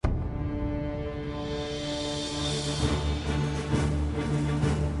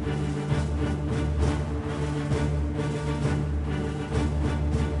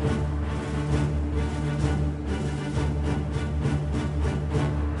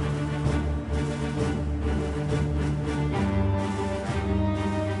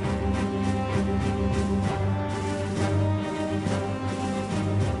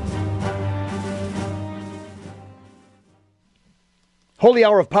Holy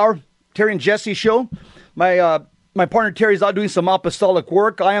Hour of Power, Terry and Jesse show. My partner Terry's out doing some apostolic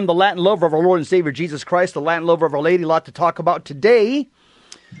work. I am the Latin lover of our Lord and Savior Jesus Christ, the Latin lover of Our Lady. A lot to talk about today.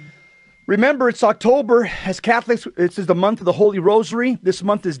 Remember, it's October. As Catholics, this is the month of the Holy Rosary. This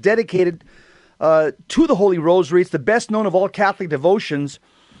month is dedicated to the Holy Rosary. It's the best known of all Catholic devotions.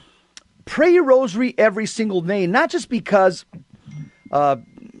 Pray your rosary every single day, not just because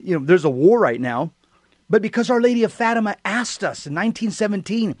there's a war right now, but because Our Lady of Fatima asked us in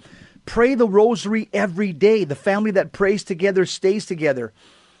 1917, pray the rosary every day. The family that prays together stays together.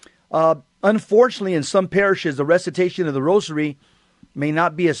 Unfortunately, in some parishes, the recitation of the rosary may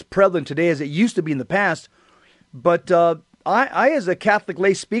not be as prevalent today as it used to be in the past. But I as a Catholic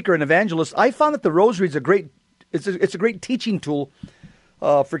lay speaker and evangelist, I found that the rosary is a great teaching tool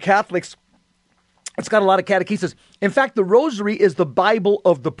for Catholics. It's got a lot of catechesis. In fact, the rosary is the Bible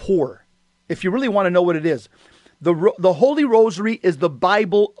of the poor. If you really want to know what it is, the Holy Rosary is the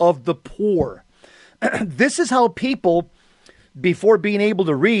Bible of the poor. This is how people, before being able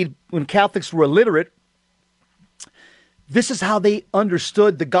to read, when Catholics were illiterate, this is how they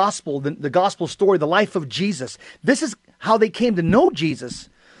understood the gospel, the gospel story, the life of Jesus. This is how they came to know Jesus,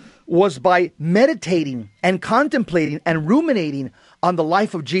 was by meditating and contemplating and ruminating on the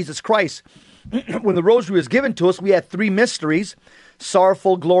life of Jesus Christ. When the rosary was given to us, we had three mysteries: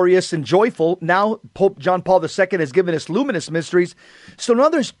 sorrowful, glorious, and joyful. Now Pope John Paul II has given us luminous mysteries. So now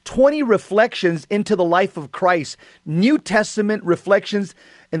there's 20 reflections into the life of Christ. New Testament reflections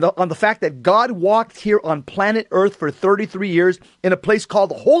on the fact that God walked here on planet Earth for 33 years in a place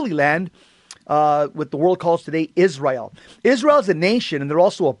called the Holy Land, what the world calls today Israel. Israel is a nation, and they're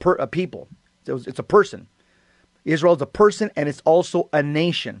also a people. It's a person. Israel is a person, and it's also a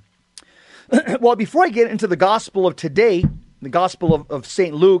nation. Well, before I get into the gospel of today, the Gospel of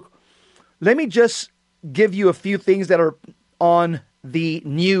St. Luke, let me just give you a few things that are on the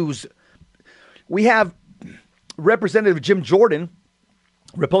news. We have Representative Jim Jordan,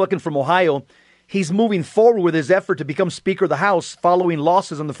 Republican from Ohio. He's moving forward with his effort to become Speaker of the House following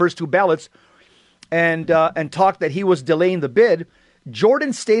losses on the first two ballots and talked that he was delaying the bid.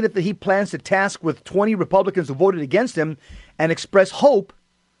 Jordan stated that he plans to task with 20 Republicans who voted against him and express hope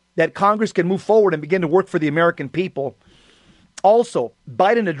that Congress can move forward and begin to work for the American people. Also,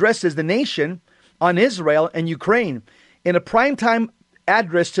 Biden addresses the nation on Israel and Ukraine. In a primetime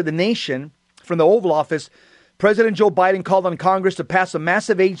address to the nation from the Oval Office, President Joe Biden called on Congress to pass a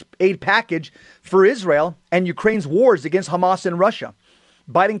massive aid package for Israel and Ukraine's wars against Hamas and Russia.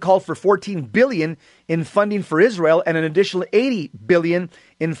 Biden called for $14 billion in funding for Israel and an additional $80 billion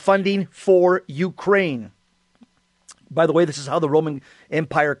in funding for Ukraine. By the way, this is how the Roman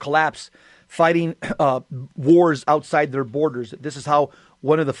Empire collapsed, fighting wars outside their borders. This is how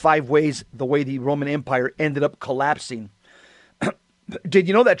one of the 5 ways, the way the Roman Empire ended up collapsing. Did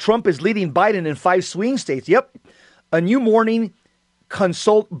you know that Trump is leading Biden in 5 swing states? Yep. A new morning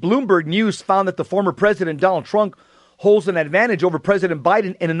consult Bloomberg News found that the former president, Donald Trump, holds an advantage over President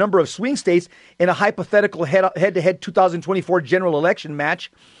Biden in a number of swing states in a hypothetical head-to-head 2024 general election match.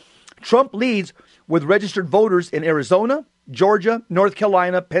 Trump leads with registered voters in Arizona, Georgia, North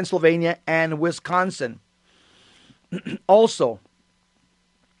Carolina, Pennsylvania, and Wisconsin. Also,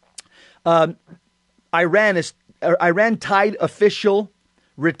 Iran tied official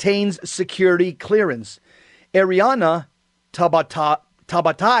retains security clearance. Ariana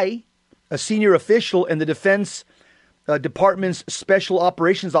Tabatai, a senior official in the Defense Department's Special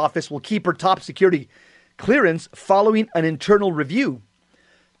Operations Office, will keep her top security clearance following an internal review.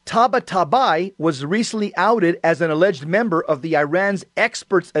 Tabatabai was recently outed as an alleged member of the Iran's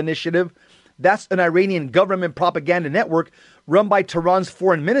Experts Initiative. That's an Iranian government propaganda network run by Tehran's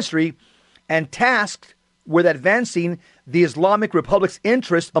foreign ministry and tasked with advancing the Islamic Republic's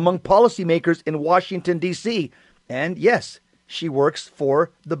interest among policymakers in Washington, D.C. And yes, she works for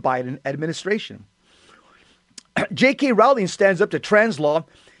the Biden administration. J.K. Rowling stands up to trans law.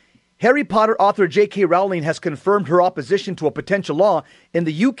 Harry Potter author J.K. Rowling has confirmed her opposition to a potential law in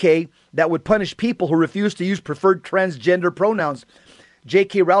the UK that would punish people who refuse to use preferred transgender pronouns.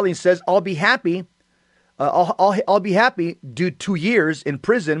 J.K. Rowling says, I'll be happy do 2 years in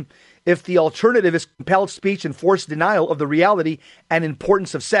prison if the alternative is compelled speech and forced denial of the reality and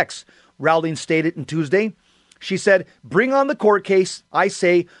importance of sex, Rowling stated on Tuesday. She said, bring on the court case. I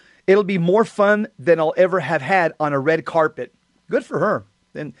say it'll be more fun than I'll ever have had on a red carpet. Good for her.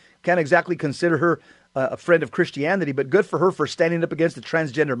 And can't exactly consider her a friend of Christianity, but good for her for standing up against the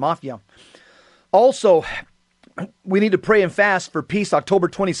transgender mafia. Also, we need to pray and fast for peace. October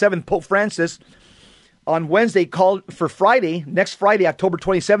 27th, Pope Francis on Wednesday called for next Friday, October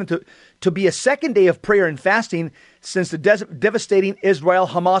 27th, to be a second day of prayer and fasting, since the devastating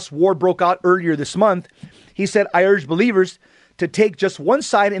Israel-Hamas war broke out earlier this month. He said, I urge believers to take just one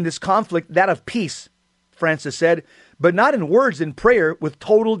side in this conflict, that of peace, Francis said, but not in words, in prayer, with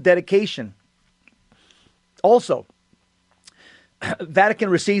total dedication. Also, Vatican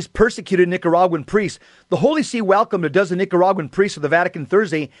receives persecuted Nicaraguan priests. The Holy See welcomed a dozen Nicaraguan priests of the Vatican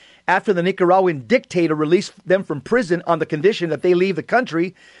Thursday after the Nicaraguan dictator released them from prison on the condition that they leave the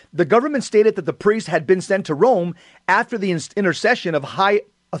country. The government stated that the priests had been sent to Rome after the intercession of high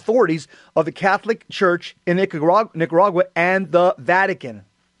authorities of the Catholic Church in Nicaragua and the Vatican.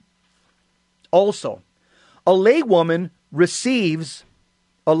 Also, a laywoman receives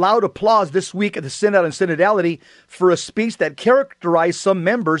a loud applause this week at the Synod on Synodality for a speech that characterized some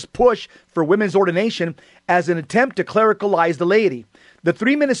members' push for women's ordination as an attempt to clericalize the laity. The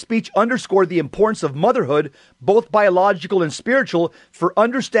 3-minute speech underscored the importance of motherhood, both biological and spiritual, for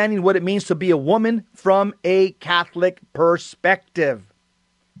understanding what it means to be a woman from a Catholic perspective.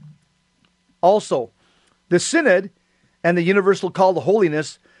 Also, the Synod and the Universal Call to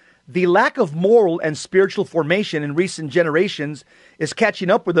Holiness, the lack of moral and spiritual formation in recent generations is catching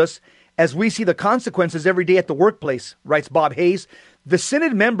up with us as we see the consequences every day at the workplace, writes Bob Hayes. The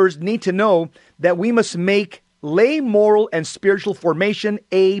Synod members need to know that we must make lay moral and spiritual formation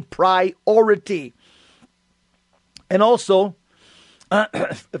a priority. And also,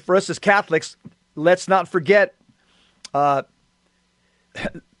 for us as Catholics, let's not forget,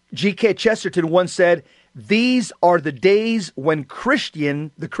 G.K. Chesterton once said, these are the days when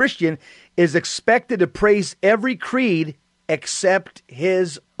the Christian is expected to praise every creed except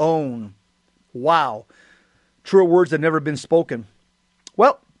his own. Wow. Truer words have never been spoken.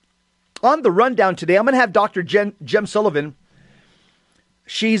 Well, on the rundown today, I'm going to have Dr. Jem Sullivan.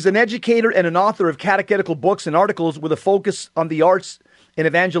 She's an educator and an author of catechetical books and articles with a focus on the arts and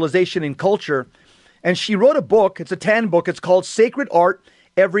evangelization and culture. And she wrote a book. It's a TAN book. It's called Sacred Art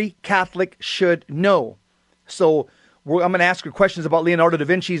Every Catholic Should Know. So I'm going to ask her questions about Leonardo da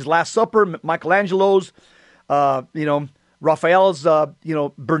Vinci's Last Supper, Michelangelo's, Raphael's,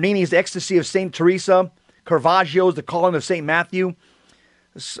 Bernini's Ecstasy of St. Teresa, Caravaggio's The Calling of St. Matthew.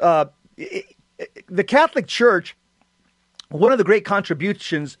 The Catholic Church, one of the great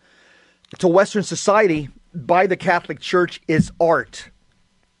contributions to Western society by the Catholic Church is art.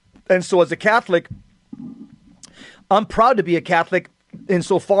 And so as a Catholic, I'm proud to be a Catholic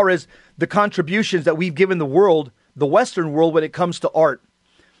insofar as the contributions that we've given the world, the Western world, when it comes to art.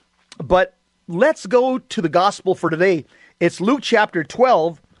 But let's go to the gospel for today. It's Luke chapter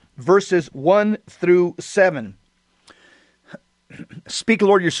 12, verses 1 through 7. Speak,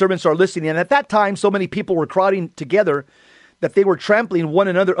 Lord, your servants are listening. And at that time, so many people were crowding together that they were trampling one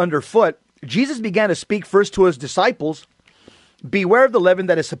another underfoot. Jesus began to speak first to his disciples. Beware of the leaven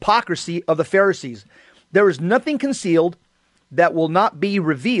that is hypocrisy of the Pharisees. There is nothing concealed that will not be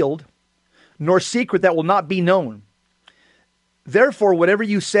revealed, nor secret that will not be known. Therefore, whatever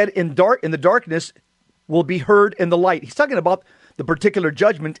you said in the darkness will be heard in the light. He's talking about the particular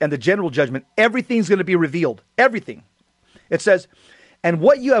judgment and the general judgment. Everything's going to be revealed. Everything. It says, and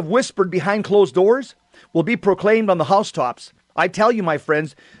what you have whispered behind closed doors will be proclaimed on the housetops. I tell you, my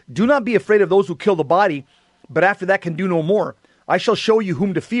friends, do not be afraid of those who kill the body, but after that can do no more. I shall show you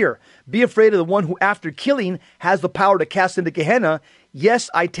whom to fear. Be afraid of the one who after killing has the power to cast into Gehenna. Yes,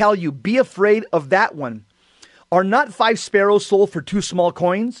 I tell you, be afraid of that one. Are not 5 sparrows sold for 2 small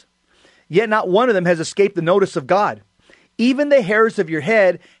coins? Yet not one of them has escaped the notice of God. Even the hairs of your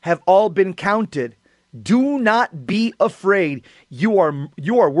head have all been counted. Do not be afraid. You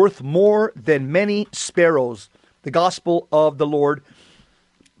are worth more than many sparrows. The gospel of the Lord.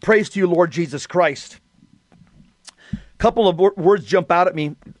 Praise to you, Lord Jesus Christ. Couple of words jump out at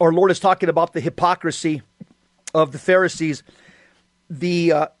me. Our Lord is talking about the hypocrisy of the Pharisees.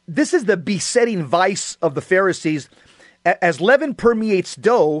 This is the besetting vice of the Pharisees. As leaven permeates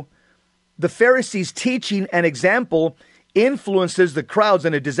dough, the Pharisees' teaching and example influences the crowds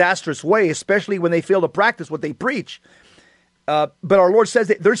in a disastrous way, especially when they fail to practice what they preach. But our Lord says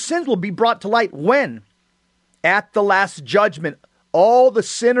that their sins will be brought to light when? At the last judgment. All the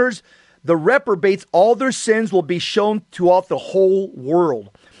sinners, the reprobates, all their sins will be shown throughout the whole world.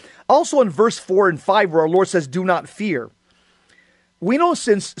 Also in verse 4 and 5, where our Lord says, do not fear. We know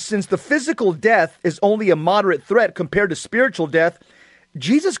since the physical death is only a moderate threat compared to spiritual death,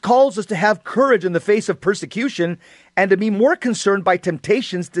 Jesus calls us to have courage in the face of persecution and to be more concerned by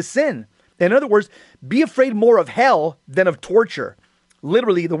temptations to sin. In other words, be afraid more of hell than of torture.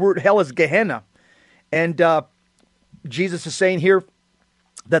 Literally, the word hell is Gehenna. And Jesus is saying here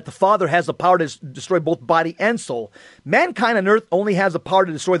that the Father has the power to destroy both body and soul. Mankind on earth only has the power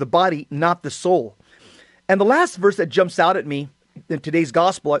to destroy the body, not the soul. And the last verse that jumps out at me in today's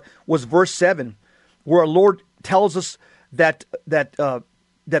gospel was verse 7, where our Lord tells us that the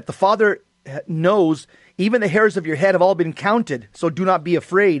Father knows even the hairs of your head have all been counted, so do not be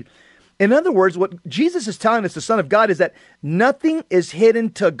afraid. In other words, what Jesus is telling us, the Son of God, is that nothing is hidden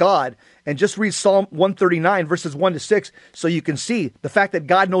to God. And just read Psalm 139, verses 1 to 6, so you can see the fact that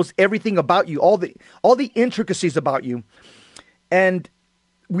God knows everything about you, all the intricacies about you. And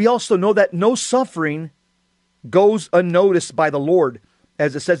we also know that no suffering goes unnoticed by the Lord,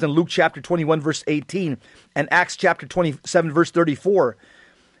 as it says in Luke chapter 21, verse 18, and Acts chapter 27, verse 34.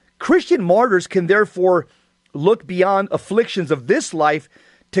 Christian martyrs can therefore look beyond afflictions of this life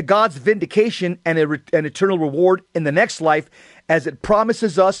to God's vindication and an eternal reward in the next life, as it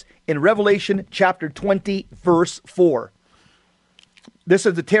promises us in Revelation chapter 20, verse 4. This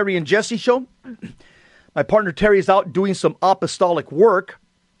is the Terry and Jesse Show. My partner Terry is out doing some apostolic work.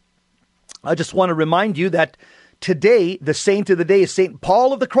 I just want to remind you that today, the saint of the day is St.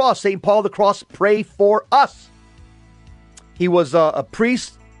 Paul of the Cross. St. Paul of the Cross, pray for us. He was a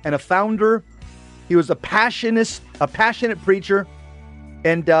priest and a founder. He was a passionate preacher.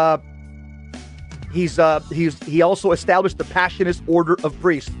 And he also established the Passionist Order of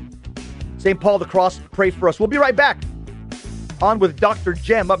Priests. St. Paul of the Cross, pray for us. We'll be right back. On with Dr.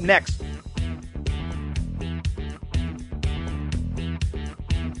 Jem up next.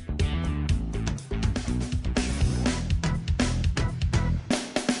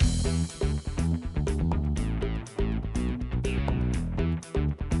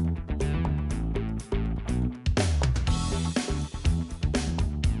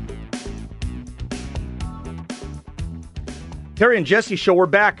 Terry and Jesse Show, we're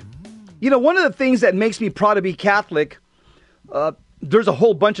back. You know, one of the things that makes me proud to be Catholic, there's a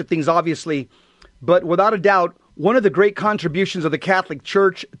whole bunch of things, obviously, but without a doubt, one of the great contributions of the Catholic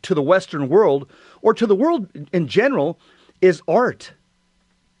Church to the Western world, or to the world in general, is art.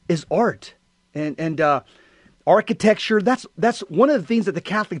 And architecture. That's one of the things that the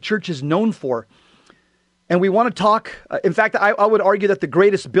Catholic Church is known for. And we want to talk, in fact, I would argue that the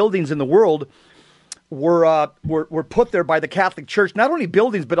greatest buildings in the world were put there by the Catholic Church. Not only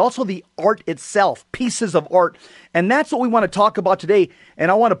buildings, but also the art itself, pieces of art. And that's what we want to talk about today.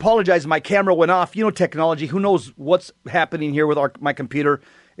 And I want to apologize, my camera went off. You know, technology, who knows what's happening here with my computer.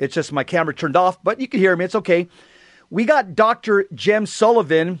 It's just my camera turned off, but you can hear me. It's okay. We got Dr. Jem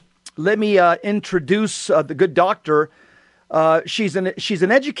Sullivan. Let me introduce the good doctor. She's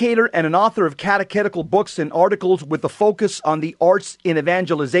an educator and an author of catechetical books and articles with a focus on the arts in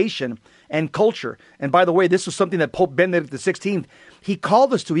evangelization and culture. And by the way, this was something that Pope Benedict XVI, he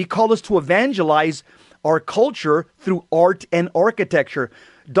called us to. He called us to evangelize our culture through art and architecture.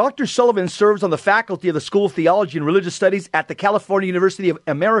 Dr. Sullivan serves on the faculty of the School of Theology and Religious Studies at the California University of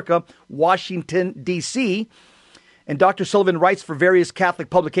America, Washington, D.C. And Dr. Sullivan writes for various Catholic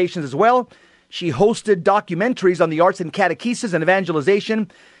publications as well. She hosted documentaries on the arts and catechesis and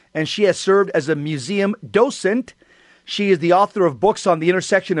evangelization, and she has served as a museum docent. She is the author of books on the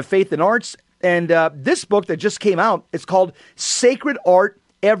intersection of faith and arts. And this book that just came out, it's called Sacred Art,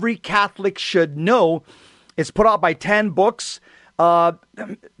 Every Catholic Should Know. It's put out by 10 Books.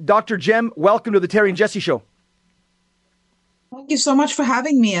 Dr. Jem, welcome to the Terry and Jesse Show. Thank you so much for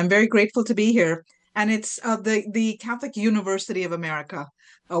having me. I'm very grateful to be here. And it's the Catholic University of America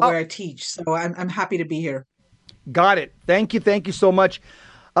where I teach. So I'm happy to be here. Got it. Thank you so much.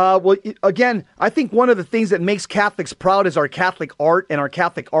 Well, again, I think one of the things that makes Catholics proud is our Catholic art and our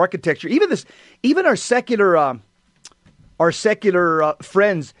Catholic architecture. Even our secular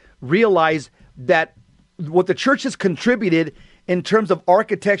friends realize that what the church has contributed in terms of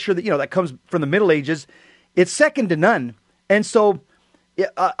architecture that comes from the Middle Ages, it's second to none. And so,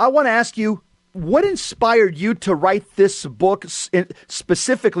 I want to ask you, what inspired you to write this book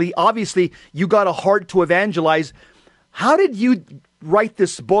specifically? Obviously, you got a heart to evangelize. How did you write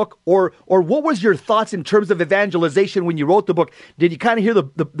this book, or what was your thoughts in terms of evangelization when you wrote the book? Did you kind of hear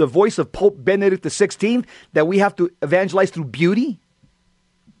the voice of Pope Benedict XVI that we have to evangelize through beauty?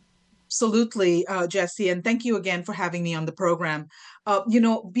 Absolutely, Jesse, and thank you again for having me on the program.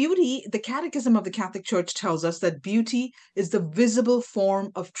 Beauty, the Catechism of the Catholic Church tells us that beauty is the visible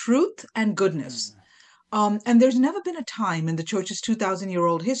form of truth and goodness. And there's never been a time in the Church's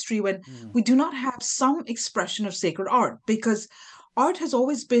 2,000-year-old history when we do not have some expression of sacred art, because art has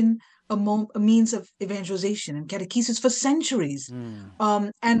always been a means of evangelization and catechesis for centuries.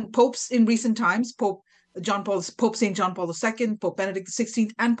 And popes in recent times, Pope Pope St. John Paul II, Pope Benedict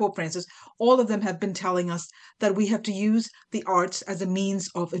XVI, and Pope Francis, all of them have been telling us that we have to use the arts as a means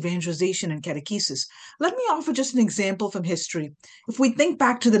of evangelization and catechesis. Let me offer just an example from history. If we think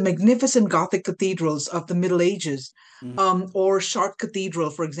back to the magnificent Gothic cathedrals of the Middle Ages, or Chartres Cathedral,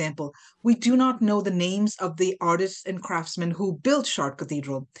 for example, we do not know the names of the artists and craftsmen who built Chartres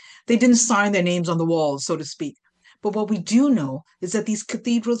Cathedral. They didn't sign their names on the walls, so to speak. But what we do know is that these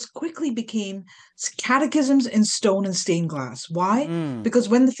cathedrals quickly became catechisms in stone and stained glass. Why? Because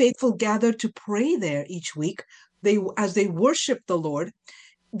when the faithful gathered to pray there each week, as they worshiped the Lord,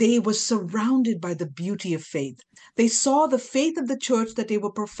 they were surrounded by the beauty of faith. They saw the faith of the church that they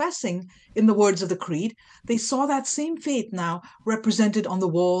were professing in the words of the creed. They saw that same faith now represented on the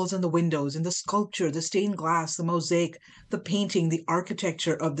walls and the windows, in the sculpture, the stained glass, the mosaic, the painting, the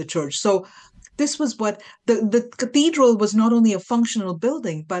architecture of the church. So this was what the cathedral was, not only a functional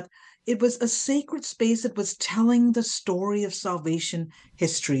building, but it was a sacred space that was telling the story of salvation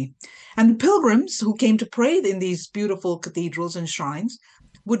history. And the pilgrims who came to pray in these beautiful cathedrals and shrines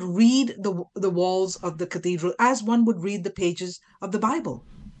would read the walls of the cathedral as one would read the pages of the Bible.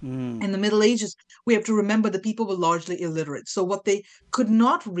 In the Middle Ages, we have to remember the people were largely illiterate. So what they could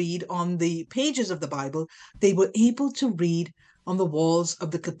not read on the pages of the Bible, they were able to read on the walls of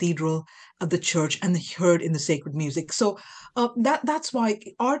the cathedral of the church, and heard in the sacred music. So that's why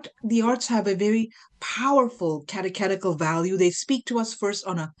the arts have a very powerful catechetical value. They speak to us first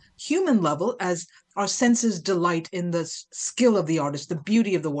on a human level, as our senses delight in the skill of the artist, the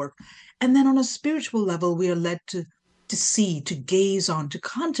beauty of the work. And then on a spiritual level, we are led to see, to gaze on, to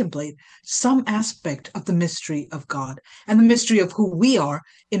contemplate some aspect of the mystery of God and the mystery of who we are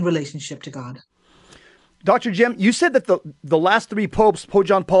in relationship to God. Dr. Jem, you said that the last three popes, Pope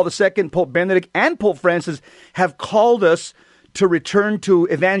John Paul II, Pope Benedict, and Pope Francis, have called us to return to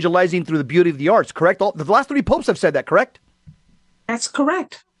evangelizing through the beauty of the arts, correct? The last three popes have said that, correct? That's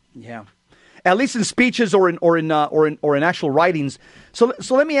correct. Yeah, at least in speeches or in actual writings. So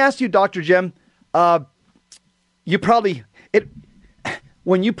let me ask you, Dr. Jem, when you probably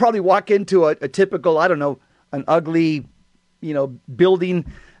walk into a typical, I don't know, an ugly,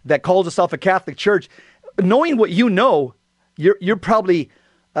 building that calls itself a Catholic church, knowing what you know, you're probably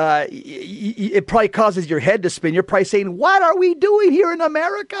it probably causes your head to spin. You're probably saying, "What are we doing here in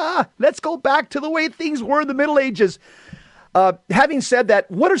America? Let's go back to the way things were in the Middle Ages." Having said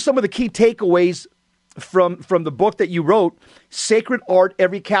that, what are some of the key takeaways from the book that you wrote, Sacred Art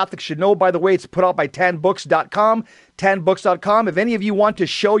Every Catholic Should Know? By the way, it's put out by tanbooks.com, tanbooks.com. If any of you want to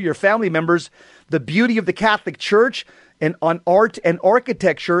show your family members the beauty of the Catholic Church and on art and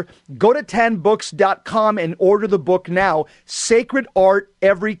architecture, go to tanbooks.com and order the book now. Sacred Art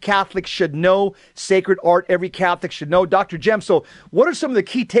Every Catholic Should Know. Sacred Art Every Catholic Should Know. Dr. Jem, so what are some of the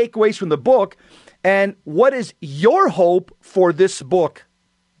key takeaways from the book, and what is your hope for this book?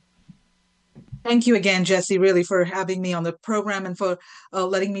 Thank you again, Jesse, really, for having me on the program and for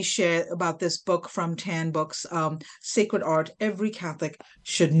letting me share about this book from Tan Books, Sacred Art Every Catholic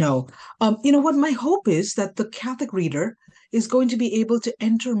Should Know. What my hope is that the Catholic reader is going to be able to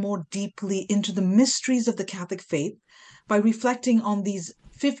enter more deeply into the mysteries of the Catholic faith by reflecting on these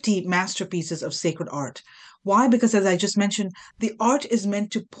 50 masterpieces of sacred art. Why? Because, as I just mentioned, the art is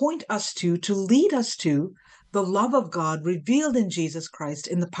meant to point us to lead us to the love of God revealed in Jesus Christ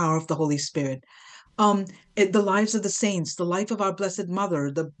in the power of the Holy Spirit. The lives of the saints, the life of our Blessed Mother,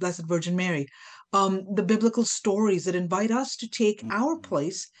 the Blessed Virgin Mary, the biblical stories that invite us to take our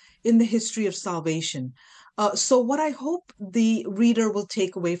place in the history of salvation. So what I hope the reader will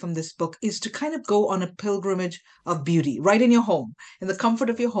take away from this book is to kind of go on a pilgrimage of beauty right in your home, in the comfort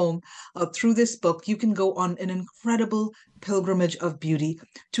of your home. Through this book, you can go on an incredible pilgrimage of beauty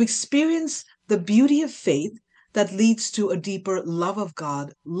to experience the beauty of faith that leads to a deeper love of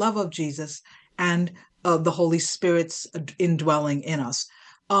God, love of Jesus, and the Holy Spirit's indwelling in us.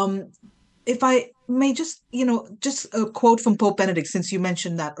 If I may just a quote from Pope Benedict, since you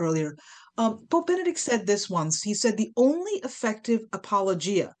mentioned that earlier. Pope Benedict said this once. He said, "The only effective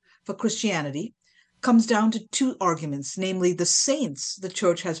apologia for Christianity comes down to two arguments, namely the saints the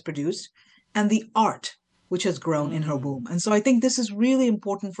church has produced and the art which has grown in her womb." And so I think this is really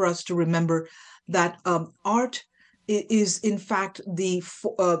important for us to remember that art is in fact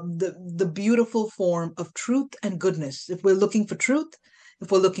the beautiful form of truth and goodness. If we're looking for truth,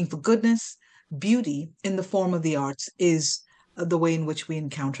 if we're looking for goodness, beauty in the form of the arts is the way in which we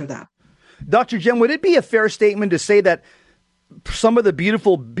encounter that. Dr. Jem, would it be a fair statement to say that some of the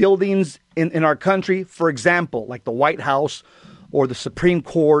beautiful buildings in our country, for example, like the White House or the Supreme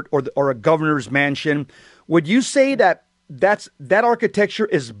Court or a governor's mansion, would you say that that architecture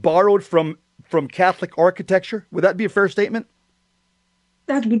is borrowed from from Catholic architecture. Would that be a fair statement?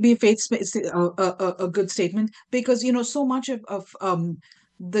 That would be a good statement because so much of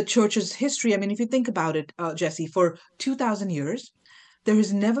the church's history. I mean, if you think about it, Jesse, for 2,000 years, there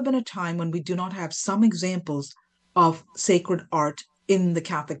has never been a time when we do not have some examples of sacred art in the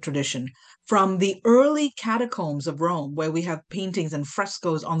Catholic tradition. From the early catacombs of Rome, where we have paintings and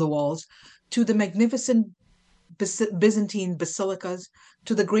frescoes on the walls, to the magnificent Byzantine basilicas,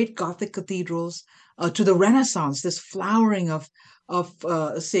 to the great Gothic cathedrals, to the Renaissance, this flowering of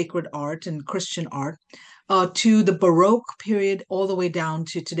sacred art and Christian art, to the Baroque period, all the way down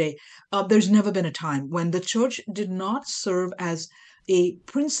to today. There's never been a time when the church did not serve as a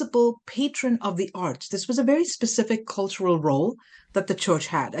principal patron of the arts. This was a very specific cultural role that the church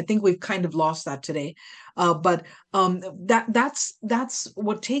had. I think we've kind of lost that today, but that's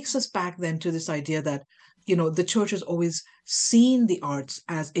what takes us back then to this idea that the church has always seen the arts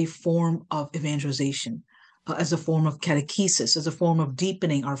as a form of evangelization, as a form of catechesis, as a form of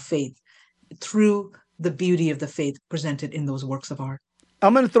deepening our faith through the beauty of the faith presented in those works of art.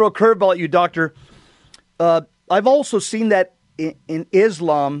 I'm going to throw a curveball at you, Doctor. I've also seen that in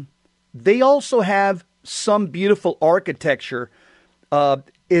Islam, they also have some beautiful architecture.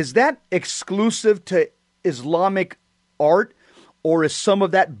 Is that exclusive to Islamic art, or is some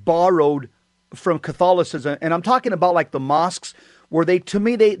of that borrowed from Catholicism? And I'm talking about like the mosques, where to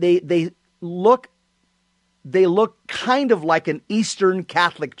me, they look kind of like an Eastern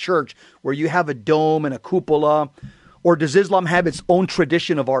Catholic church, where you have a dome and a cupola. Or does Islam have its own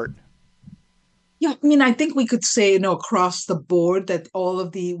tradition of art? Yeah, I mean, I think we could say, across the board that all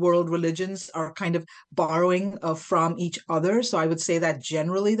of the world religions are kind of borrowing from each other. So I would say that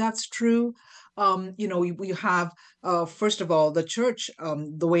generally that's true. We have, first of all, the church,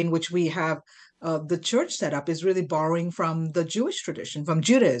 the way in which we have the church set up is really borrowing from the Jewish tradition, from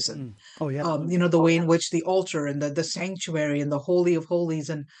Judaism. Oh, yeah. The way in which the altar and the sanctuary and the Holy of Holies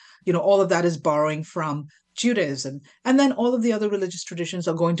and, all of that is borrowing from Judaism. And then all of the other religious traditions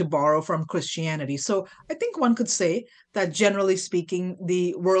are going to borrow from Christianity. So I think one could say that generally speaking,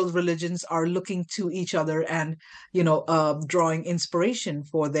 the world religions are looking to each other and, drawing inspiration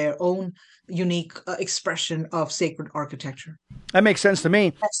for their own unique expression of sacred architecture. That makes sense to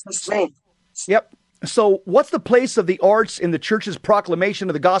me. That's the same. Yep. So what's the place of the arts in the church's proclamation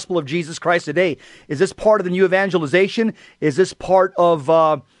of the gospel of Jesus Christ today? Is this part of the new evangelization? Is this part of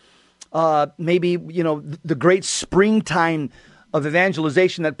maybe, the great springtime of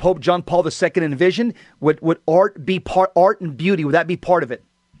evangelization that Pope John Paul II envisioned? Would art be art and beauty? Would that be part of it?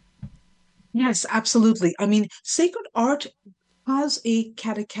 Yes, absolutely. I mean, sacred art has a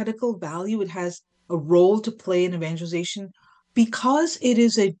catechetical value. It has a role to play in evangelization because it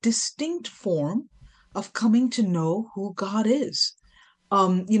is a distinct form of coming to know who God is.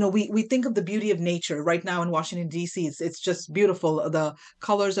 We think of the beauty of nature right now in Washington, D.C. It's just beautiful. The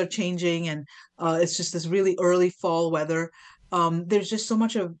colors are changing and it's just this really early fall weather. There's just so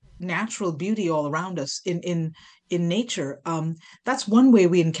much of natural beauty all around us in nature. That's one way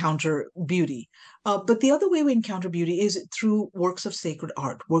we encounter beauty. But the other way we encounter beauty is through works of sacred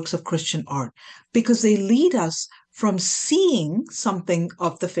art, works of Christian art, because they lead us from seeing something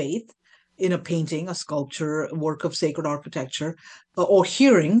of the faith in a painting, a sculpture, a work of sacred architecture, or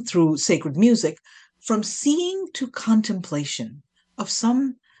hearing through sacred music, from seeing to contemplation of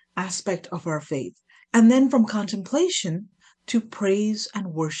some aspect of our faith, and then from contemplation to praise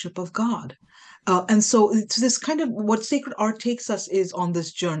and worship of God. And so it's this kind of what sacred art takes us is on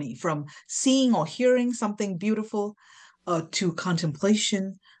this journey from seeing or hearing something beautiful to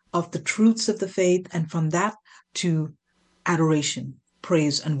contemplation of the truths of the faith, and from that to adoration,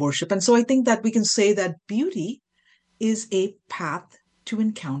 praise and worship. And so I think that we can say that beauty is a path to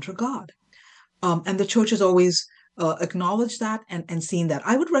encounter God. And the church has always acknowledged that and seen that.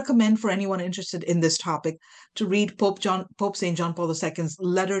 I would recommend for anyone interested in this topic to read Pope St. John Paul II's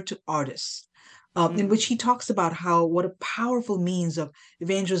letter to artists, in which he talks about what a powerful means of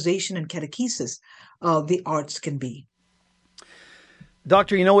evangelization and catechesis the arts can be.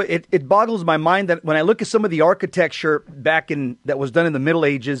 Doctor, it boggles my mind that when I look at some of the architecture that was done in the Middle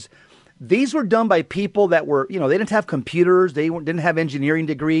Ages, these were done by people that were, they didn't have computers, they didn't have engineering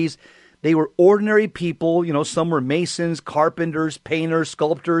degrees. They were ordinary people, some were masons, carpenters, painters,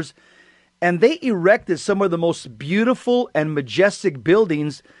 sculptors, and they erected some of the most beautiful and majestic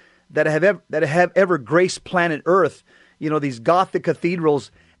buildings that have ever graced planet Earth, these Gothic cathedrals.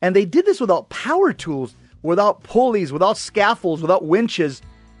 And they did this without power tools, without pulleys, without scaffolds, without winches.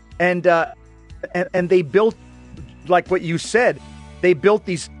 And they built, like what you said, they built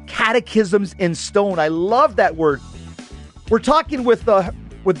these catechisms in stone. I love that word. We're talking with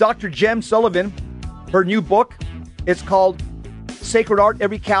with Dr. Jem Sullivan. Her new book, it's called Sacred Art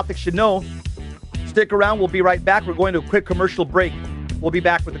Every Catholic Should Know. Stick around. We'll be right back. We're going to a quick commercial break. We'll be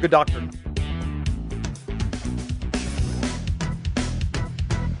back with the good doctor.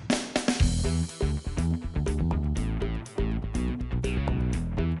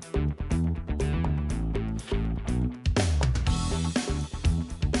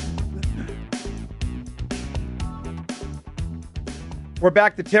 We're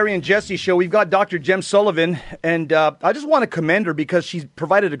back to Terry and Jesse show. We've got Dr. Jem Sullivan, and I just want to commend her because she's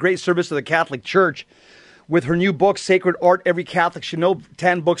provided a great service to the Catholic Church with her new book, Sacred Art Every Catholic Should Know,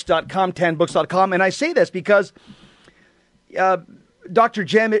 tanbooks.com, tanbooks.com. And I say this because, Dr.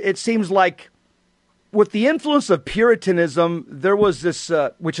 Jem, it seems like with the influence of Puritanism, there was this,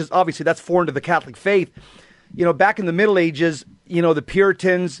 which is obviously that's foreign to the Catholic faith. You know, back in the Middle Ages, you know, the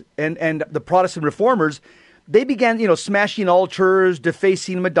Puritans and the Protestant reformers, they began, you know, smashing altars,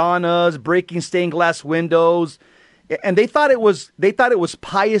 defacing Madonnas, breaking stained glass windows, and they thought it was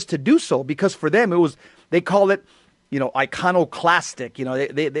pious to do so because for them they call it, you know, iconoclastic. You know,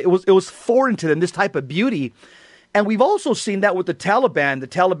 it was foreign to them, this type of beauty. And we've also seen that with the Taliban. The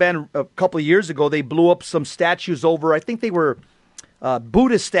Taliban a couple of years ago, they blew up some statues over. I think they were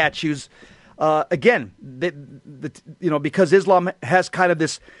Buddhist statues. Again, you know, because Islam has kind of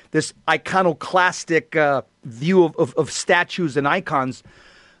this iconoclastic view of statues and icons,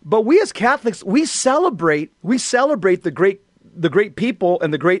 but we as Catholics we celebrate the great people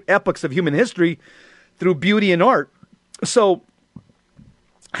and the great epochs of human history through beauty and art. So,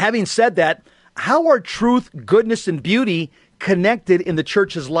 having said that, how are truth, goodness, and beauty connected in the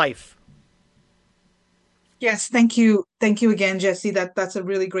Church's life? Yes, thank you. Thank you again, Jesse. That's a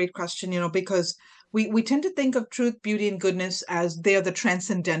really great question, you know, because we tend to think of truth, beauty, and goodness as they are the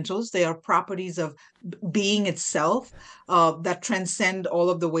transcendentals. They are properties of being itself that transcend all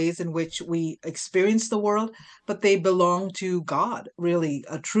of the ways in which we experience the world, but they belong to God, really.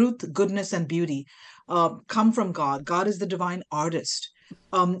 Truth, goodness, and beauty come from God. God is the divine artist.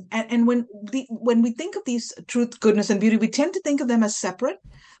 And when we think of these truth, goodness, and beauty, we tend to think of them as separate,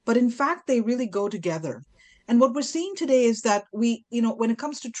 but in fact, they really go together. And what we're seeing today is that when it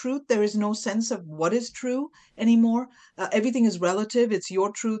comes to truth, there is no sense of what is true anymore. Everything is relative. It's your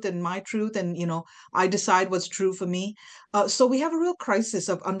truth and my truth. And, you know, I decide what's true for me. So we have a real crisis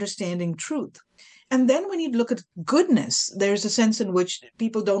of understanding truth. And then when you look at goodness, there's a sense in which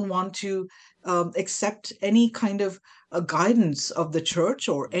people don't want to accept any kind of guidance of the church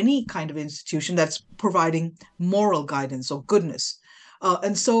or any kind of institution that's providing moral guidance or goodness.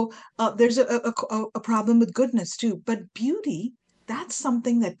 And so there's a problem with goodness too. But beauty, that's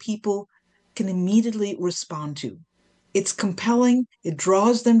something that people can immediately respond to. It's compelling. It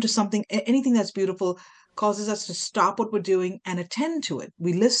draws them to something. Anything that's beautiful causes us to stop what we're doing and attend to it.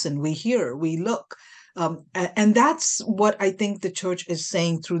 We listen, we hear, we look. And that's what I think the church is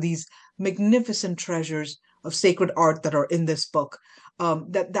saying through these magnificent treasures of sacred art that are in this book,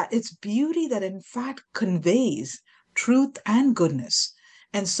 that it's beauty that in fact conveys truth and goodness.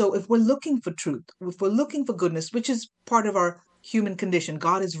 And so if we're looking for truth, if we're looking for goodness, which is part of our human condition,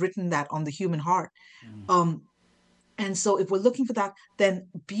 God has written that on the human heart. And so if we're looking for that, then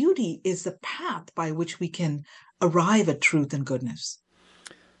beauty is the path by which we can arrive at truth and goodness.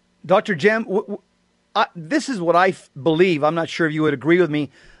 Dr. Jem, this is what I believe. I'm not sure if you would agree with me,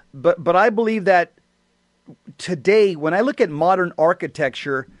 but I believe that today, when I look at modern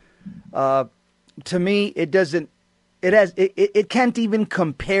architecture, to me, it can't even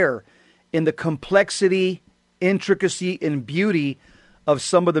compare in the complexity, intricacy, and beauty of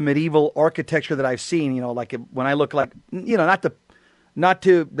some of the medieval architecture that I've seen. You know, like when I look like, you know, not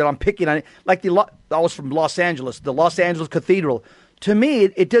to that I'm picking on it. Like I was from Los Angeles, the Los Angeles Cathedral. To me,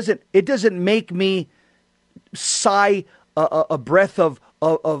 it doesn't make me sigh a breath of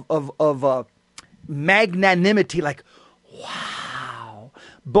magnanimity, like wow.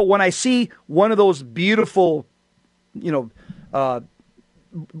 But when I see one of those beautiful, you know,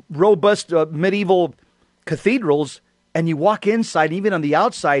 robust medieval cathedrals, and you walk inside, even on the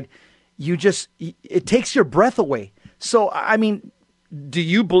outside, it takes your breath away. So, I mean, do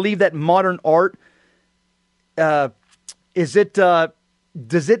you believe that modern art, does it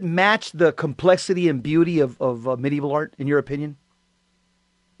match the complexity and beauty of medieval art, in your opinion?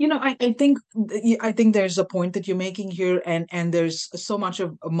 You know, I think there's a point that you're making here, and there's so much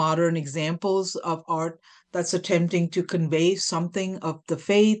of modern examples of art that's attempting to convey something of the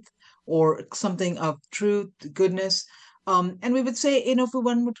faith or something of truth, goodness. And we would say, you know, if we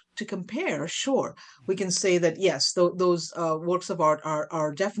want to compare, sure, we can say that, yes, those works of art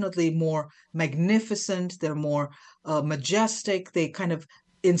are definitely more magnificent. They're more majestic. They kind of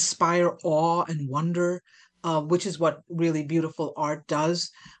inspire awe and wonder, which is what really beautiful art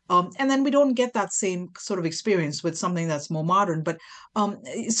does. And then we don't get that same sort of experience with something that's more modern. But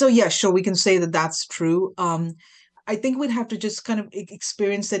so yeah, sure, we can say that that's true. I think we'd have to just kind of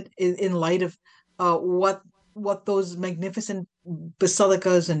experience it in light of what those magnificent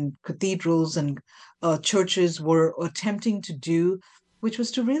basilicas and cathedrals and churches were attempting to do, which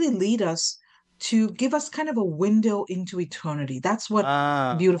was to really lead us to give us kind of a window into eternity. That's what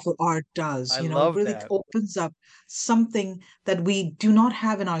Ah, beautiful art does. I It love really that. opens up something that we do not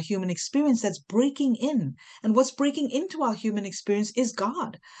have in our human experience that's breaking in. And what's breaking into our human experience is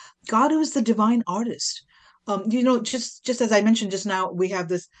God. God, who is the divine artist. Just as I mentioned just now, we have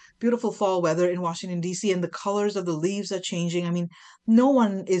this beautiful fall weather in Washington, D.C., and the colors of the leaves are changing. I mean, no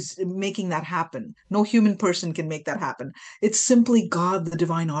one is making that happen. No human person can make that happen. It's simply God, the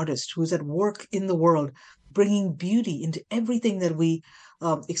divine artist, who is at work in the world, bringing beauty into everything that we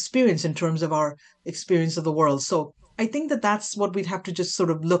experience in terms of our experience of the world. So I think that that's what we'd have to just sort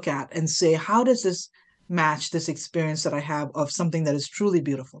of look at and say, how does this match this experience that I have of something that is truly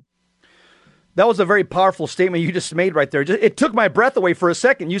beautiful? That was a very powerful statement you just made right there. It took my breath away for a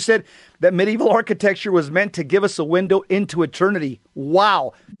second. You said that medieval architecture was meant to give us a window into eternity.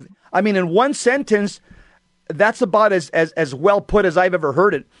 Wow. I mean, in one sentence, that's about as well put as I've ever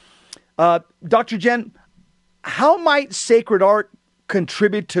heard it. Dr. Jen, how might sacred art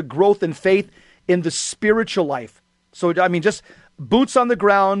contribute to growth and faith in the spiritual life? So, I mean, just boots on the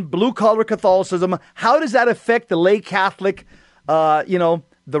ground, blue collar Catholicism. How does that affect the lay Catholic,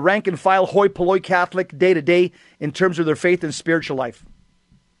 the rank and file hoi polloi Catholic day to day in terms of their faith and spiritual life?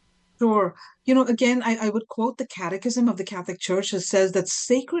 Sure. Again, I would quote the Catechism of the Catholic Church that says that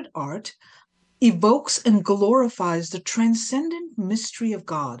sacred art evokes and glorifies the transcendent mystery of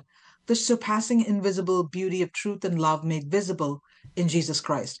God, the surpassing invisible beauty of truth and love made visible in Jesus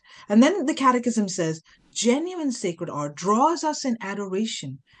Christ. And then the Catechism says genuine sacred art draws us in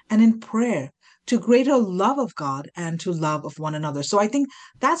adoration and in prayer to greater love of God and to love of one another. So I think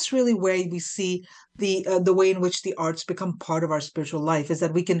that's really where we see the way in which the arts become part of our spiritual life, is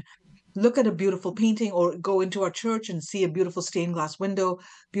that we can look at a beautiful painting or go into our church and see a beautiful stained glass window,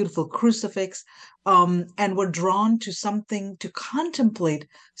 beautiful crucifix, and we're drawn to something, to contemplate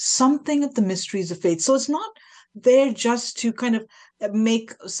something of the mysteries of faith. So it's not there just to kind of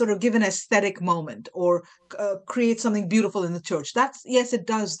make sort of give an aesthetic moment or create something beautiful in the church. That's, yes, it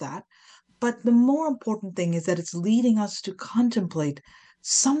does that. But the more important thing is that it's leading us to contemplate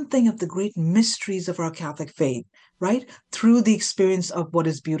something of the great mysteries of our Catholic faith, right? Through the experience of what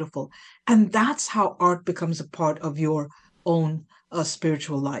is beautiful. And that's how art becomes a part of your own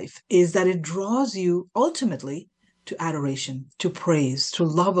spiritual life, is that it draws you ultimately to adoration, to praise, to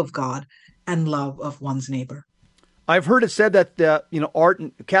love of God and love of one's neighbor. I've heard it said that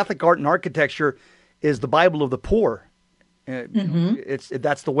Catholic art and architecture is the Bible of the poor. Mm-hmm.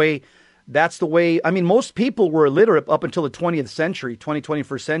 That's the way. That's the way. I mean, most people were illiterate up until the 20th century,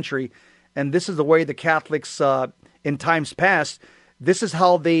 21st century, and this is the way the Catholics in times past. This is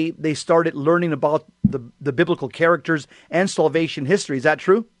how they started learning about the biblical characters and salvation history. Is that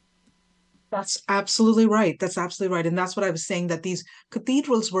true? That's absolutely right. That's absolutely right. And that's what I was saying, that these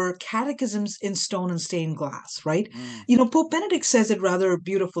cathedrals were catechisms in stone and stained glass, right? Mm. Pope Benedict says it rather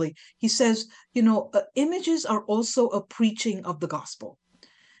beautifully. He says, images are also a preaching of the gospel.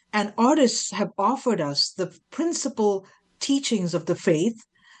 And artists have offered us the principal teachings of the faith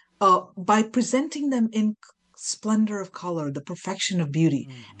by presenting them in splendor of color, the perfection of beauty.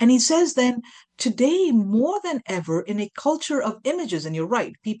 Mm. And he says then, today more than ever, in a culture of images, and you're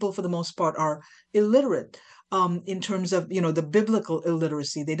right, people for the most part are illiterate in terms of, the biblical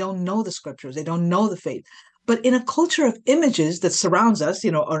illiteracy. They don't know the scriptures, they don't know the faith. But in a culture of images that surrounds us,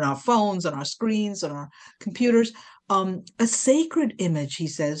 on our phones, on our screens, on our computers, a sacred image, he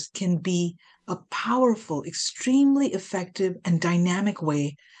says, can be a powerful, extremely effective, and dynamic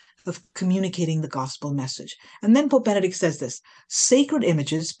way of communicating the gospel message. And then Pope Benedict says this: sacred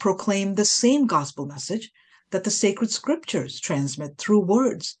images proclaim the same gospel message that the sacred scriptures transmit through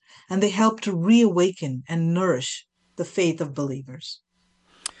words, and they help to reawaken and nourish the faith of believers.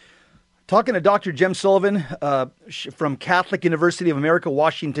 Talking to Dr. Jem Sullivan from Catholic University of America,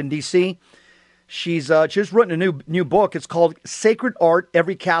 Washington, D.C. She's just written a new book. It's called Sacred Art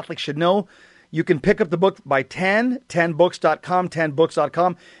Every Catholic Should Know. You can pick up the book by 10books.com,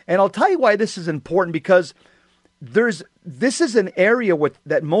 10books.com. And I'll tell you why this is important, because this is an area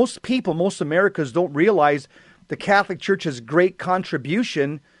that most Americans don't realize the Catholic Church's great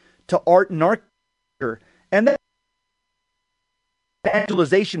contribution to art and architecture. And that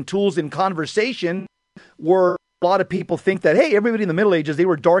evangelization tools in conversation were A lot of people think that, hey, everybody in the Middle Ages, they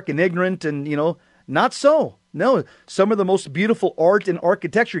were dark and ignorant and, not so. No, some of the most beautiful art and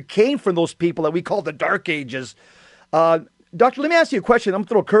architecture came from those people that we call the Dark Ages. Doctor, let me ask you a question. I'm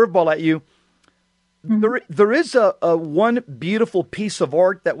going to throw a curveball at you. Mm-hmm. There is a one beautiful piece of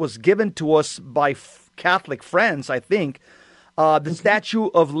art that was given to us by Catholic friends, I think. The statue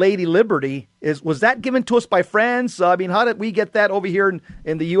of Lady Liberty, was that given to us by friends? I mean, how did we get that over here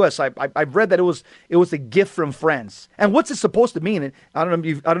in the U.S.? I've read that it was a gift from friends. And what's it supposed to mean? I don't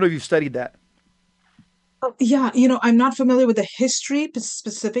know if you've studied that. Yeah, I'm not familiar with the history,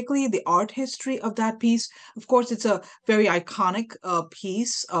 specifically the art history of that piece. Of course, it's a very iconic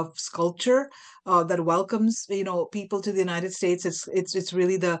piece of sculpture that welcomes, people to the United States. It's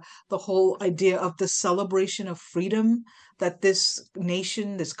really the whole idea of the celebration of freedom that this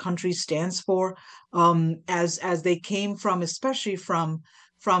nation, this country stands for, as they came from, especially from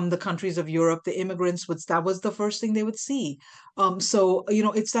the countries of Europe, the immigrants, that was the first thing they would see. So,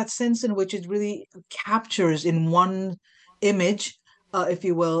 it's that sense in which it really captures in one image, if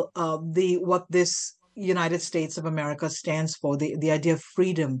you will, what this United States of America stands for, the idea of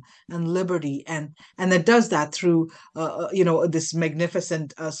freedom and liberty, and that does that through, this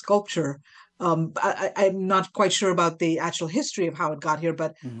magnificent sculpture. I'm not quite sure about the actual history of how it got here,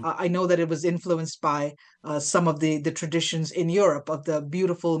 but I know that it was influenced by some of the traditions in Europe of the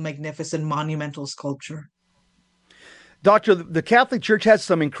beautiful, magnificent, monumental sculpture. Doctor, the Catholic Church has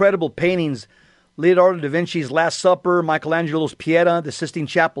some incredible paintings. Leonardo da Vinci's Last Supper, Michelangelo's Pieta, the Sistine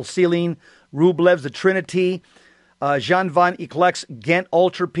Chapel ceiling, Rublev's The Trinity, Jan van Eyck's Ghent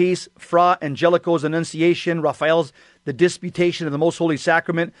altarpiece, Fra Angelico's Annunciation, Raphael's The Disputation of the Most Holy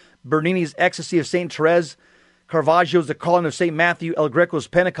Sacrament, Bernini's Ecstasy of St. Therese, Caravaggio's The Calling of St. Matthew, El Greco's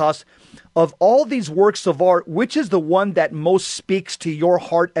Pentecost. Of all these works of art, which is the one that most speaks to your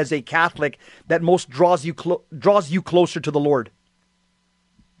heart as a Catholic, that most draws you closer to the Lord?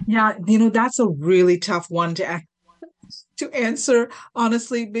 Yeah, that's a really tough one to answer,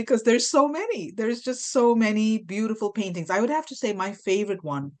 honestly, because there's so many. There's just so many beautiful paintings. I would have to say my favorite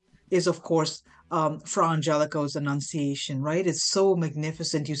one is, of course, Fra Angelico's Annunciation, right? It's so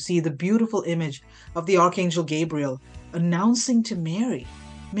magnificent. You see the beautiful image of the Archangel Gabriel announcing to Mary.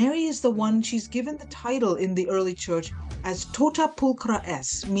 Mary is the one, she's given the title in the early church as Tota Pulchra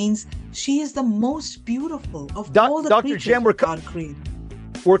Es, means she is the most beautiful of all the creatures Jem, God created.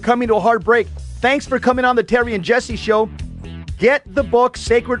 We're coming to a hard break. Thanks for coming on the Terry and Jesse Show. Get the book,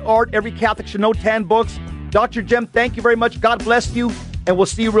 Sacred Art, Every Catholic Should Know, 10 books. Dr. Jem, thank you very much. God bless you, and we'll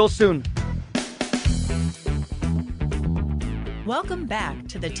see you real soon. Welcome back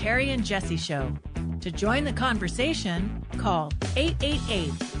to the Terry and Jesse Show. To join the conversation, call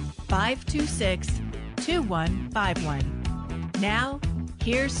 888-526-2151. Now,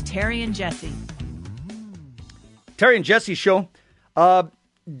 here's Terry and Jesse. Terry and Jesse Show.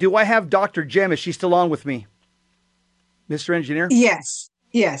 Do I have Dr. Jem? Is she still on with me? Mr. Engineer? Yes.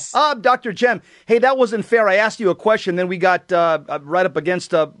 Dr. Jem. Hey, that wasn't fair. I asked you a question, then we got right up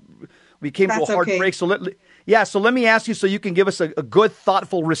against, we came to a hard break. So let me ask you so you can give us a good,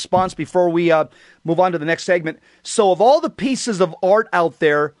 thoughtful response before we move on to the next segment. So of all the pieces of art out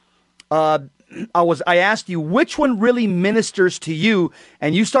there, I asked you which one really ministers to you,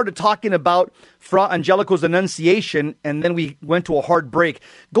 and you started talking about Fra Angelico's Annunciation, and then we went to a hard break.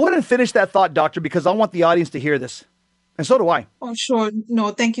 Go ahead and finish that thought, Doctor, because I want the audience to hear this. And so do I. Oh, sure.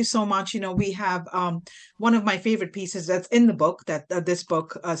 No, thank you so much. We have one of my favorite pieces that's in the book, this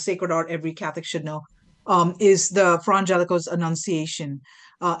book, Sacred Art, Every Catholic Should Know, is the Fra Angelico's Annunciation.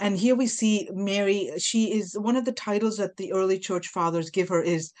 And here we see Mary. She is one of the titles that the early church fathers give her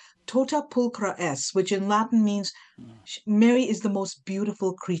is Tota Pulchra Es, which in Latin means Mary is the most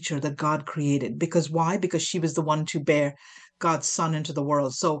beautiful creature that God created. Because why? Because she was the one to bear God's Son into the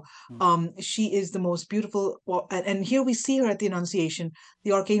world. So she is the most beautiful. And here we see her at the Annunciation,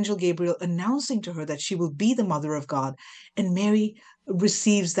 the Archangel Gabriel announcing to her that she will be the mother of God. And Mary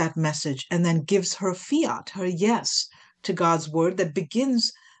receives that message and then gives her fiat, her yes to God's word that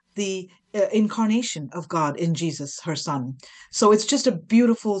begins the incarnation of God in Jesus, her son. So it's just a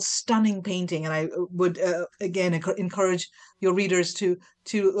beautiful, stunning painting. And I would, again, encourage your readers to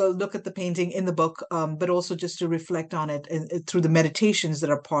look at the painting in the book, but also just to reflect on it through the meditations that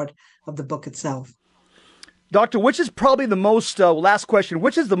are part of the book itself. Doctor, which is probably the most, last question,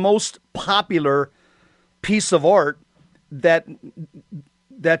 which is the most popular piece of art that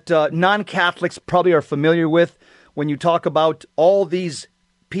non-Catholics probably are familiar with when you talk about all these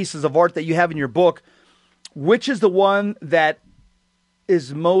pieces of art that you have in your book? Which is the one that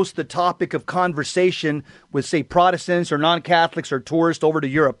is most the topic of conversation with, say, Protestants or non-Catholics or tourists over to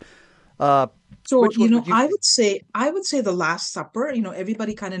Europe? So, Which one would you I say? would say the Last Supper.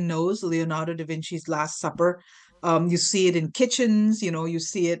 Everybody kind of knows Leonardo da Vinci's Last Supper. You see it in kitchens, you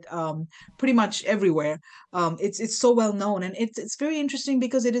see it pretty much everywhere. It's so well known, and it's very interesting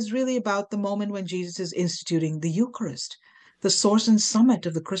because it is really about the moment when Jesus is instituting the Eucharist, the source and summit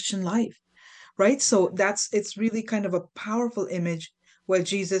of the Christian life, right? So it's really kind of a powerful image where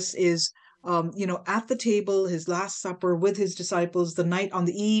Jesus is, at the table, his Last Supper with his disciples, the night on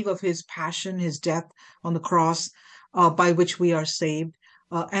the eve of his passion, his death on the cross, by which we are saved.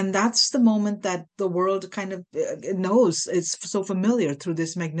 And that's the moment that the world kind of knows. It's so familiar through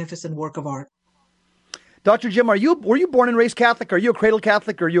this magnificent work of art. Dr. Jim, were you born and raised Catholic? Are you a cradle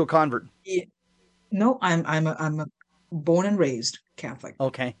Catholic or are you a convert? Yeah. No, I'm a born and raised Catholic.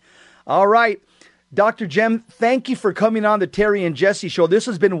 Okay. All right. Dr. Jem, thank you for coming on the Terry and Jesse show. This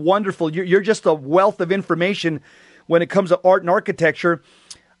has been wonderful. You're just a wealth of information when it comes to art and architecture.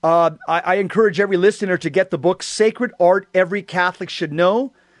 I encourage every listener to get the book Sacred Art Every Catholic Should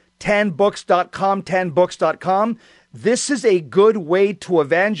Know, tanbooks.com, tanbooks.com. This is a good way to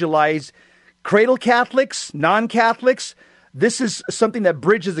evangelize cradle Catholics, non-Catholics. This is something that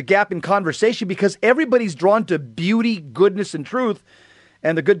bridges the gap in conversation because everybody's drawn to beauty, goodness, and truth.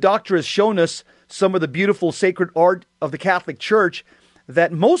 And the good doctor has shown us some of the beautiful sacred art of the Catholic Church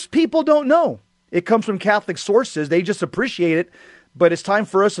that most people don't know. It comes from Catholic sources. They just appreciate it. But it's time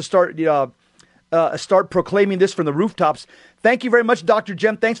for us to start proclaiming this from the rooftops. Thank you very much, Dr.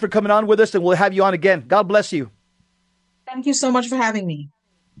 Jem. Thanks for coming on with us, and we'll have you on again. God bless you. Thank you so much for having me.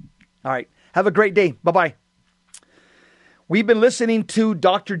 All right. Have a great day. Bye-bye. We've been listening to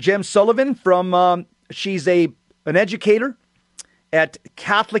Dr. Jem Sullivan from, she's an educator at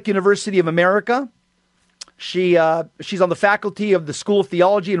Catholic University of America. She's on the faculty of the School of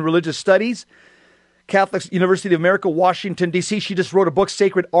Theology and Religious Studies, Catholic University of America, Washington, D.C. She just wrote a book,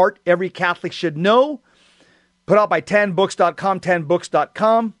 Sacred Art Every Catholic Should Know, put out by tanbooks.com,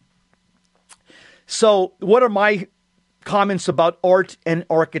 tanbooks.com. So what are my comments about art and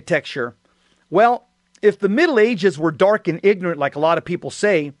architecture? Well, if the Middle Ages were dark and ignorant, like a lot of people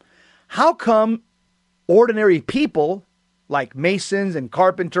say, how come ordinary people like masons and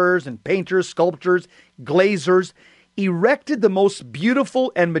carpenters and painters, sculptors, glazers, erected the most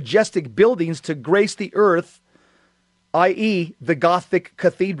beautiful and majestic buildings to grace the earth, i.e. the Gothic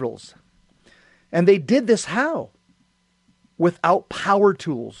cathedrals? And they did this how? Without power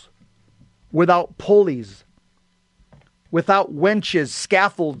tools, without pulleys, without wenches,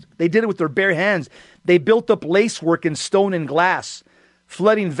 scaffolds. They did it with their bare hands. They built up lacework in stone and glass,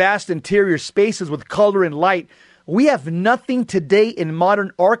 flooding vast interior spaces with color and light. We have nothing today in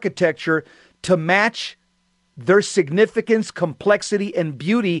modern architecture to match their significance, complexity, and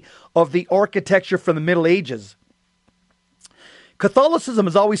beauty of the architecture from the Middle Ages. Catholicism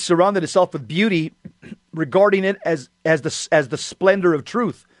has always surrounded itself with beauty, regarding it as the splendor of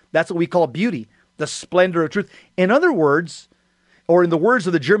truth. That's what we call beauty, the splendor of truth. In other words, or in the words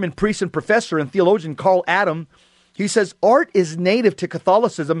of the German priest and professor and theologian Karl Adam, he says, art is native to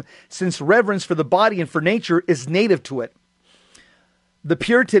Catholicism since reverence for the body and for nature is native to it. The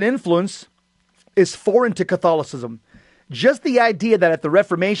Puritan influence is foreign to Catholicism. Just the idea that at the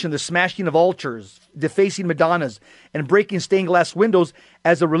Reformation, the smashing of altars, defacing Madonnas, and breaking stained glass windows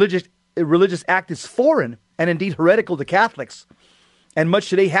as a religious act is foreign and indeed heretical to Catholics. And much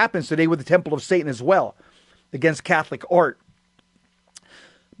today happens today with the Temple of Satan as well, against Catholic art.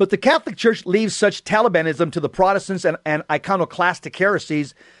 But the Catholic Church leaves such Talibanism to the Protestants and iconoclastic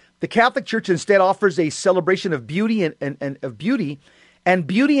heresies. The Catholic Church instead offers a celebration of beauty and of beauty, and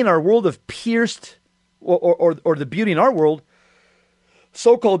beauty in our world of pierced, or the beauty in our world,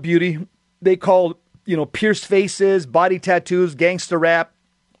 so-called beauty, they call, pierced faces, body tattoos, gangster rap,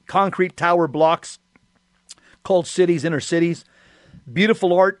 concrete tower blocks, called cities, inner cities.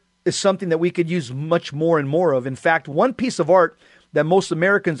 Beautiful art is something that we could use much more and more of. In fact, one piece of art that most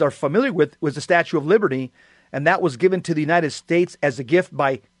Americans are familiar with was the Statue of Liberty, and that was given to the United States as a gift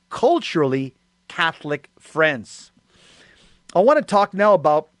by culturally Catholic friends. I want to talk now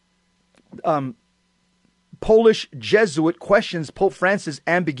about Polish Jesuit questions Pope Francis'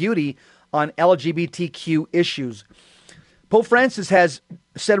 ambiguity on LGBTQ issues. Pope Francis has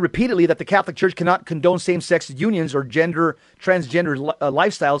said repeatedly that the Catholic Church cannot condone same-sex unions or transgender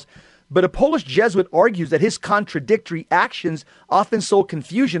lifestyles, but a Polish Jesuit argues that his contradictory actions often sow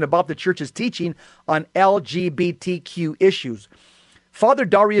confusion about the Church's teaching on LGBTQ issues. Father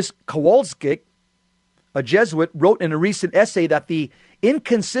Dariusz Kowalski, a Jesuit, wrote in a recent essay that the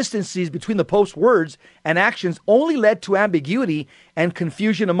inconsistencies between the Pope's words and actions only led to ambiguity and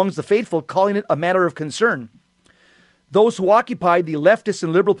confusion amongst the faithful, calling it a matter of concern. Those who occupy the leftist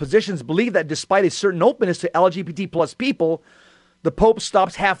and liberal positions believe that despite a certain openness to LGBT plus people, the Pope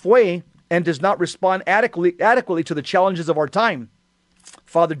stops halfway and does not respond adequately to the challenges of our time.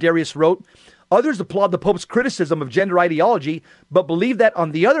 Father Darius wrote, others applaud the Pope's criticism of gender ideology, but believe that,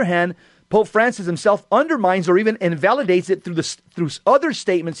 on the other hand, Pope Francis himself undermines or even invalidates it through other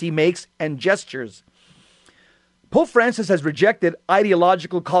statements he makes and gestures. Pope Francis has rejected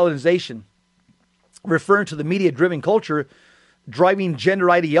ideological colonization, referring to the media-driven culture driving gender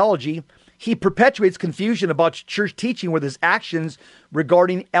ideology. He perpetuates confusion about church teaching with his actions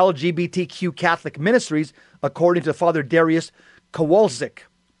regarding LGBTQ Catholic ministries, according to Father Darius Kowalczyk.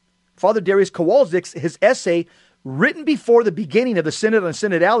 Father Darius Kowalczyk, his essay, written before the beginning of the Synod on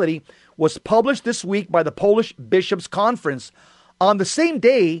Synodality, was published this week by the Polish Bishops' Conference. On the same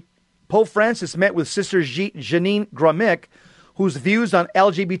day, Pope Francis met with Sister Janine Gramick, whose views on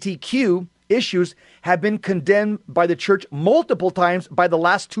LGBTQ issues have been condemned by the Church multiple times by the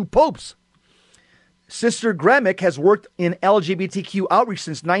last two popes. Sister Gramick has worked in LGBTQ outreach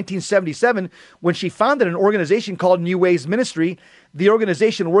since 1977 when she founded an organization called New Ways Ministry. The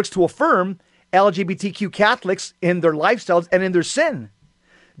organization works to affirm LGBTQ Catholics in their lifestyles and in their sin,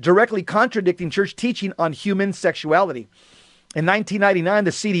 directly contradicting church teaching on human sexuality. In 1999,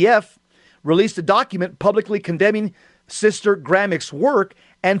 the CDF released a document publicly condemning Sister Gramick's work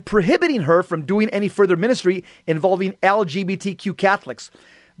and prohibiting her from doing any further ministry involving LGBTQ Catholics.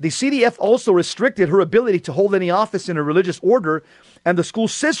 The CDF also restricted her ability to hold any office in a religious order and the School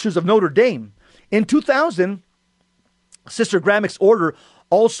Sisters of Notre Dame. In 2000, Sister Gramick's order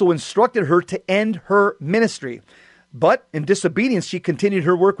also instructed her to end her ministry. But in disobedience, she continued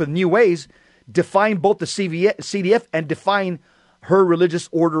her work with New Ways, defying both the CDF and defying her religious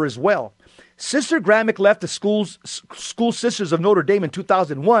order as well. Sister Gramick left the School Sisters of Notre Dame in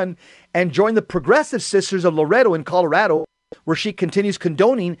 2001 and joined the Progressive Sisters of Loretto in Colorado, where she continues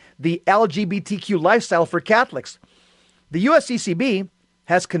condoning the LGBTQ lifestyle for Catholics. The USCCB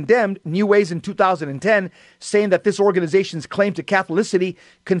has condemned New Ways in 2010, saying that this organization's claim to Catholicity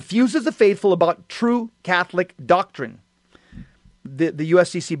confuses the faithful about true Catholic doctrine. The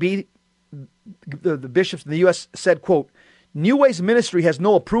USCCB, the bishops in the U.S. said, quote, New Ways Ministry has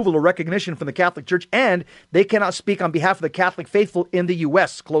no approval or recognition from the Catholic Church, and they cannot speak on behalf of the Catholic faithful in the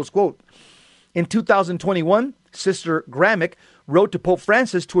U.S., close quote. In 2021, Sister Gramick wrote to Pope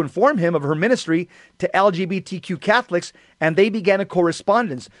Francis to inform him of her ministry to LGBTQ Catholics, and they began a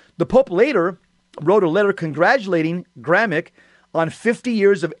correspondence. The Pope later wrote a letter congratulating Gramick on 50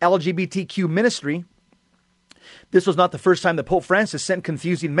 years of LGBTQ ministry. This was not the first time that Pope Francis sent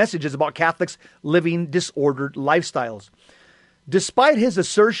confusing messages about Catholics living disordered lifestyles. Despite his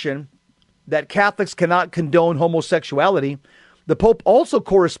assertion that Catholics cannot condone homosexuality, the Pope also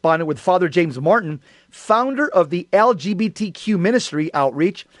corresponded with Father James Martin, founder of the LGBTQ Ministry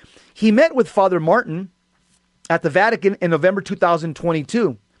Outreach. He met with Father Martin at the Vatican in November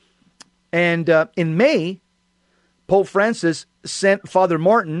 2022. And in May, Pope Francis sent Father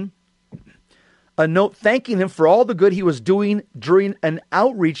Martin a note thanking him for all the good he was doing during an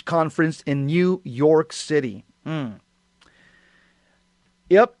outreach conference in New York City.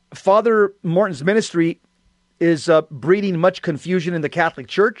 Yep, Father Martin's ministry is breeding much confusion in the Catholic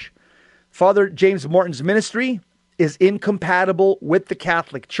Church. Father James Martin's ministry is incompatible with the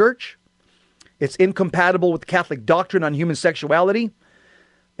Catholic Church. It's incompatible with Catholic doctrine on human sexuality.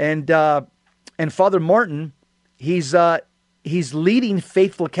 And Father Martin, he's leading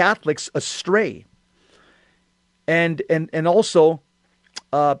faithful Catholics astray. And also,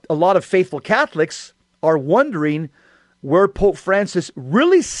 a lot of faithful Catholics are wondering where Pope Francis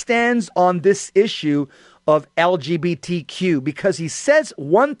really stands on this issue of LGBTQ, because he says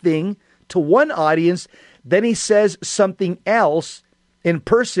one thing to one audience, then he says something else in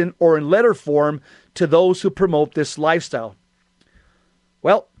person or in letter form to those who promote this lifestyle.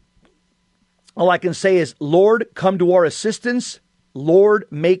 Well, all I can say is, Lord, come to our assistance. Lord,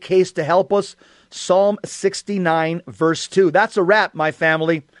 make haste to help us. Psalm 69, verse 2. That's a wrap, my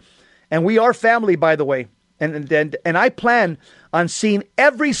family. And we are family, by the way. And I plan on seeing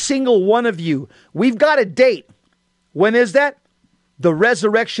every single one of you. We've got a date. When is that? The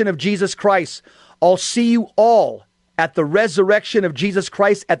resurrection of Jesus Christ. I'll see you all at the resurrection of Jesus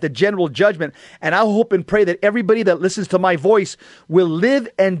Christ at the general judgment. And I hope and pray that everybody that listens to my voice will live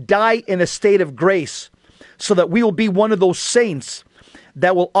and die in a state of grace, so that we will be one of those saints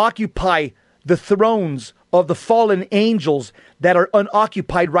that will occupy the thrones of the fallen angels that are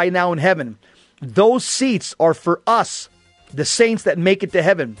unoccupied right now in heaven. Those seats are for us, the saints that make it to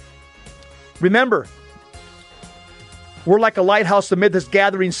heaven. Remember, we're like a lighthouse amid this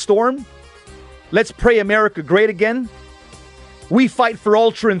gathering storm. Let's pray America great again. We fight for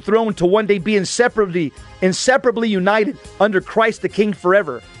altar and throne to one day be inseparably united under Christ the King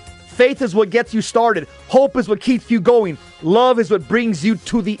forever. Faith is what gets you started. Hope is what keeps you going. Love is what brings you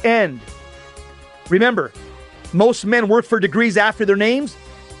to the end. Remember, most men work for degrees after their names.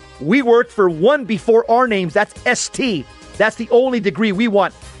 We work for one before our names. That's ST. That's the only degree we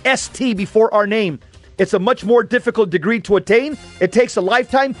want. ST before our name. It's a much more difficult degree to attain. It takes a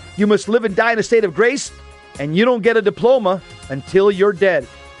lifetime. You must live and die in a state of grace. And you don't get a diploma until you're dead.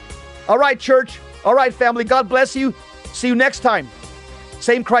 All right, church. All right, family. God bless you. See you next time.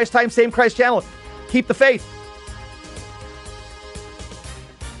 Same Christ channel. Keep the faith.